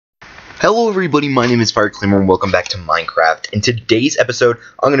Hello everybody, my name is FireClaymore and welcome back to Minecraft. In today's episode,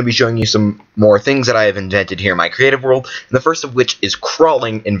 I'm going to be showing you some more things that I have invented here in my creative world, and the first of which is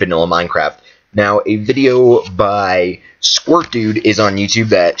crawling in vanilla Minecraft. Now, a video by Squirt Dude is on YouTube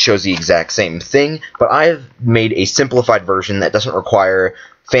that shows the exact same thing, but I've made a simplified version that doesn't require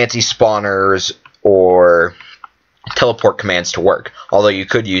fancy spawners or teleport commands to work, although you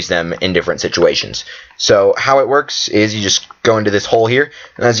could use them in different situations. So how it works is you just go into this hole here,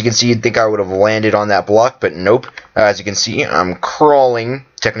 and as you can see, you'd think I would have landed on that block, but nope. As you can see, I'm crawling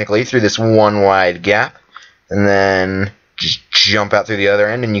technically through this one wide gap, and then just jump out through the other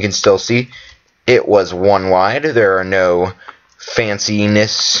end, and you can still see it was one wide. There are no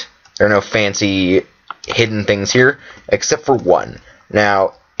fanciness, there are no fancy hidden things here, except for one.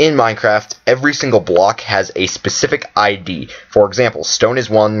 Now, in Minecraft, every single block has a specific ID. For example, stone is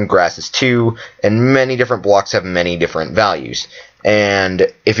 1, grass is 2, and many different blocks have many different values.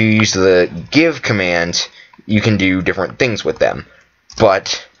 And if you use the give command, you can do different things with them.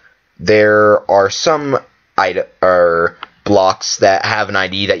 But there are some blocks that have an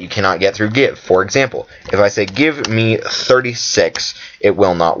ID that you cannot get through give. For example, if I say give me 36, it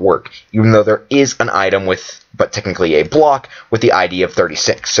will not work, even though there is an item but technically a block with the ID of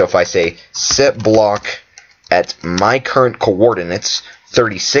 36. So if I say set block at my current coordinates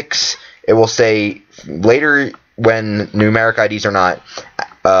 36, it will say later when numeric IDs are not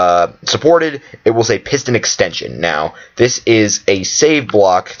supported, it will say piston extension. Now, this is a save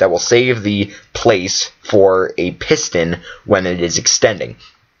block that will save the place for a piston when it is extending.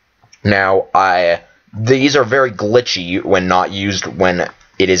 Now, these are very glitchy when not used when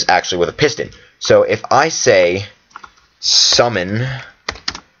it is actually with a piston. So if I say summon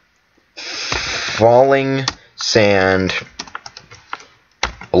falling sand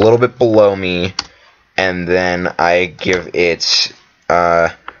a little bit below me, and then I give it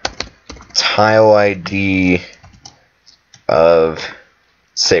tile ID of,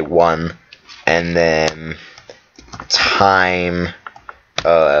 say, 1, and then time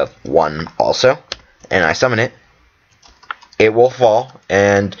of 1 also, and I summon it, it will fall.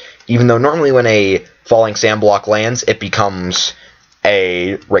 And even though normally when a falling sand block lands, it becomes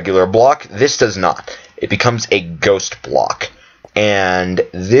a regular block, this does not. It becomes a ghost block. And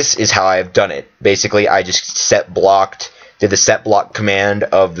this is how I have done it. Basically, I just did the set block command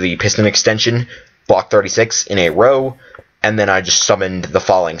of the piston extension, block 36 in a row, and then I just summoned the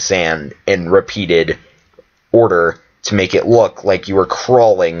falling sand in repeated order to make it look like you were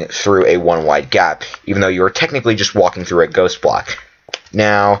crawling through a one-wide gap, even though you were technically just walking through a ghost block.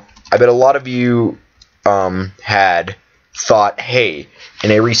 Now, I bet a lot of you had thought, hey, in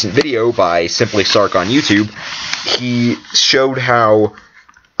a recent video by Simply Sark on YouTube, he showed how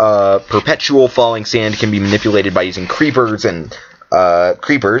perpetual falling sand can be manipulated by using creepers and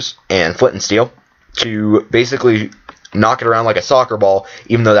flint and steel to basically knock it around like a soccer ball,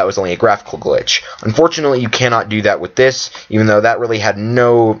 even though that was only a graphical glitch. Unfortunately, you cannot do that with this, even though that really had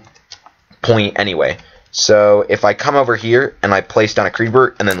no point anyway. So if I come over here and I place down a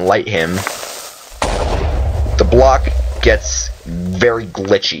creeper and then light him, the block gets very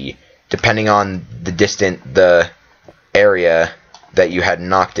glitchy depending on the area that you had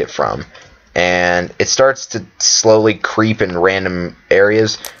knocked it from. And it starts to slowly creep in random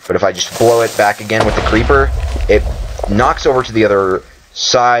areas, but if I just blow it back again with the creeper, it knocks over to the other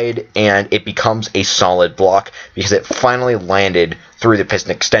side and it becomes a solid block because it finally landed through the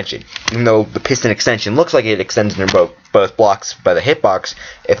piston extension. Even though the piston extension looks like it extends into both blocks by the hitbox,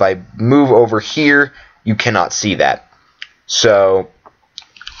 if I move over here, you cannot see that. So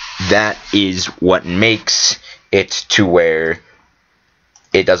that is what makes it to where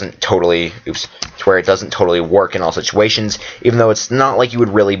it doesn't totally work in all situations, even though it's not like you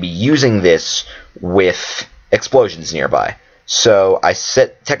would really be using this with explosions nearby. So I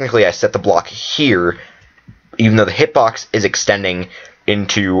set the block here, even though the hitbox is extending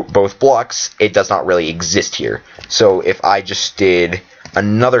into both blocks, it does not really exist here. So if I just did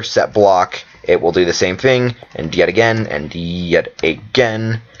another set block, it will do the same thing, and yet again, and yet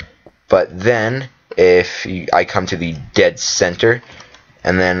again. But then, if I come to the dead center,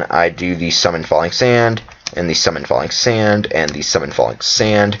 and then I do the summon falling sand, and the summon falling sand, and the summon falling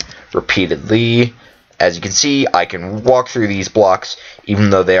sand repeatedly, as you can see, I can walk through these blocks, even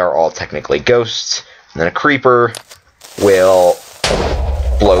though they are all technically ghosts, and then a creeper will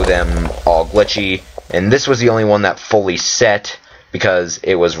blow them all glitchy, and this was the only one that fully set, because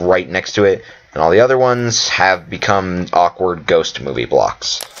it was right next to it, and all the other ones have become awkward ghost movie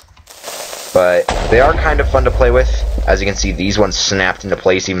blocks. But they are kind of fun to play with. As you can see, these ones snapped into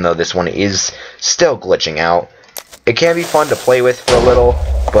place, even though this one is still glitching out. It can be fun to play with for a little,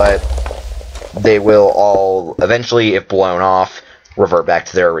 but they will all eventually, if blown off, revert back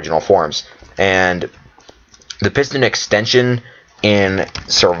to their original forms. And the piston extension in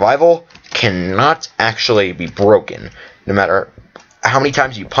survival cannot actually be broken. No matter how many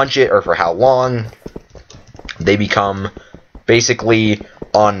times you punch it or for how long, they become basically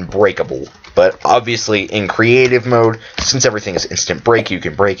unbreakable. But obviously in creative mode, since everything is instant break, you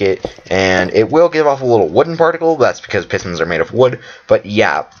can break it, and it will give off a little wooden particle. That's because pistons are made of wood. But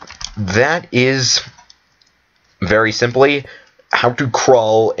yeah, that is very simply how to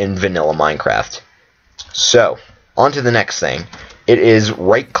crawl in vanilla Minecraft. So, on to the next thing. It is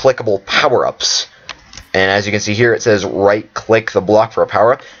right-clickable power-ups. And as you can see here, it says right-click the block for a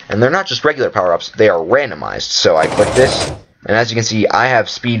power-up. And they're not just regular power-ups, they are randomized. So I click this, and as you can see, I have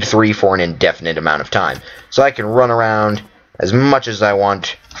speed 3 for an indefinite amount of time. So I can run around as much as I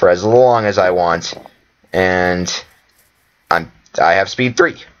want, for as long as I want, and I have speed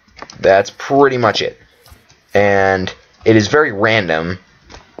 3. That's pretty much it. And it is very random.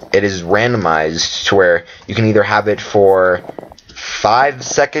 It is randomized to where you can either have it for 5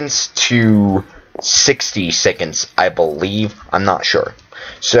 seconds to 60 seconds, I believe. I'm not sure.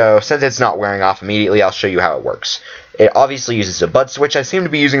 So, since it's not wearing off immediately, I'll show you how it works. It obviously uses a bud switch. I seem to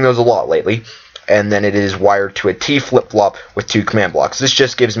be using those a lot lately. And then it is wired to a T flip-flop with 2 command blocks. This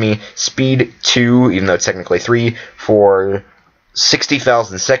just gives me speed 2, even though it's technically 3, for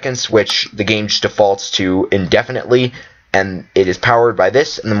 60,000 seconds, which the game just defaults to indefinitely. And it is powered by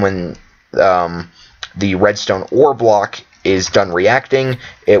this. And then when the redstone ore block is done reacting,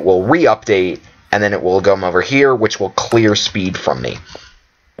 it will re-update, and then it will come over here, which will clear speed from me.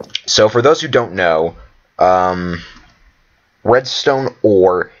 So for those who don't know, redstone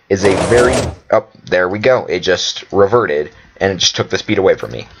ore is a very... Oh, there we go. It just reverted, and it just took the speed away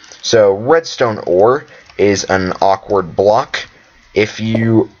from me. So redstone ore is an awkward block. If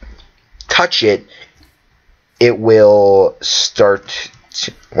you touch it, it will start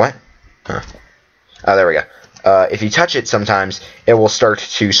to... What? Huh. Oh, there we go. If you touch it sometimes, it will start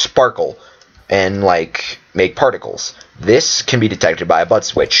to sparkle and, like, make particles. This can be detected by a bud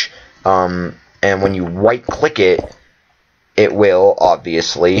switch. And when you right-click it, it will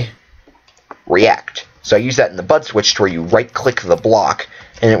obviously react. So I use that in the bud switch to where you right-click the block,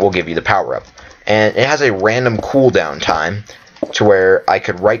 and it will give you the power-up. And it has a random cooldown time to where I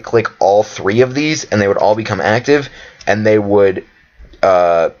could right-click all 3 of these, and they would all become active, and they would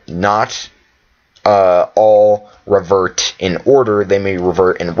not all revert in order. They may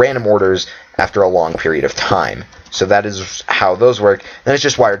revert in random orders after a long period of time. So that is how those work. Then it's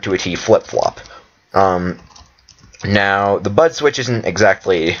just wired to a T flip-flop. Now, the bud switch isn't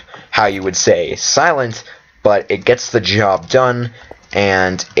exactly how you would say silent, but it gets the job done,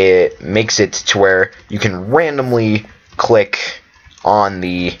 and it makes it to where you can randomly click on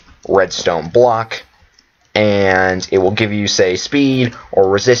the redstone block, and it will give you, say, speed, or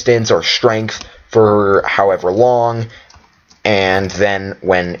resistance, or strength for however long, and then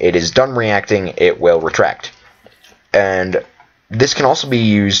when it is done reacting, it will retract. And this can also be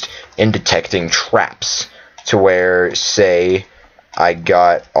used in detecting traps, to where, say, I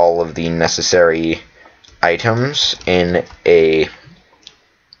got all of the necessary items in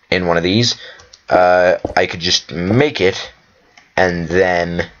one of these, I could just make it, and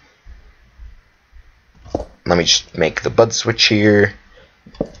then let me just make the bud switch here,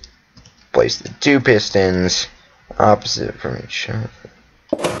 place the 2 pistons opposite from each other.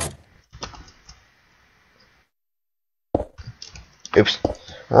 Oops,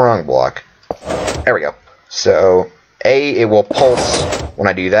 wrong block. There we go. So, it will pulse when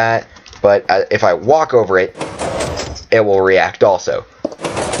I do that, but if I walk over it, it will react also.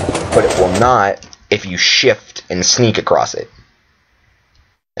 But it will not if you shift and sneak across it.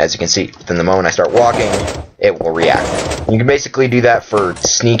 As you can see, within the moment I start walking, it will react. You can basically do that for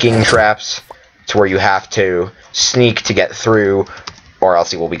sneaking traps, to where you have to sneak to get through, or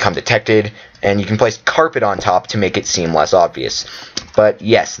else it will become detected, and you can place carpet on top to make it seem less obvious. But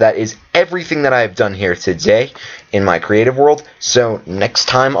yes, that is everything that I have done here today in my creative world. So next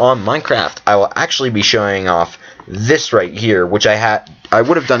time on Minecraft, I will actually be showing off this right here, which I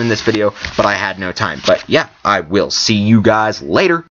would have done in this video, but I had no time. But yeah, I will see you guys later.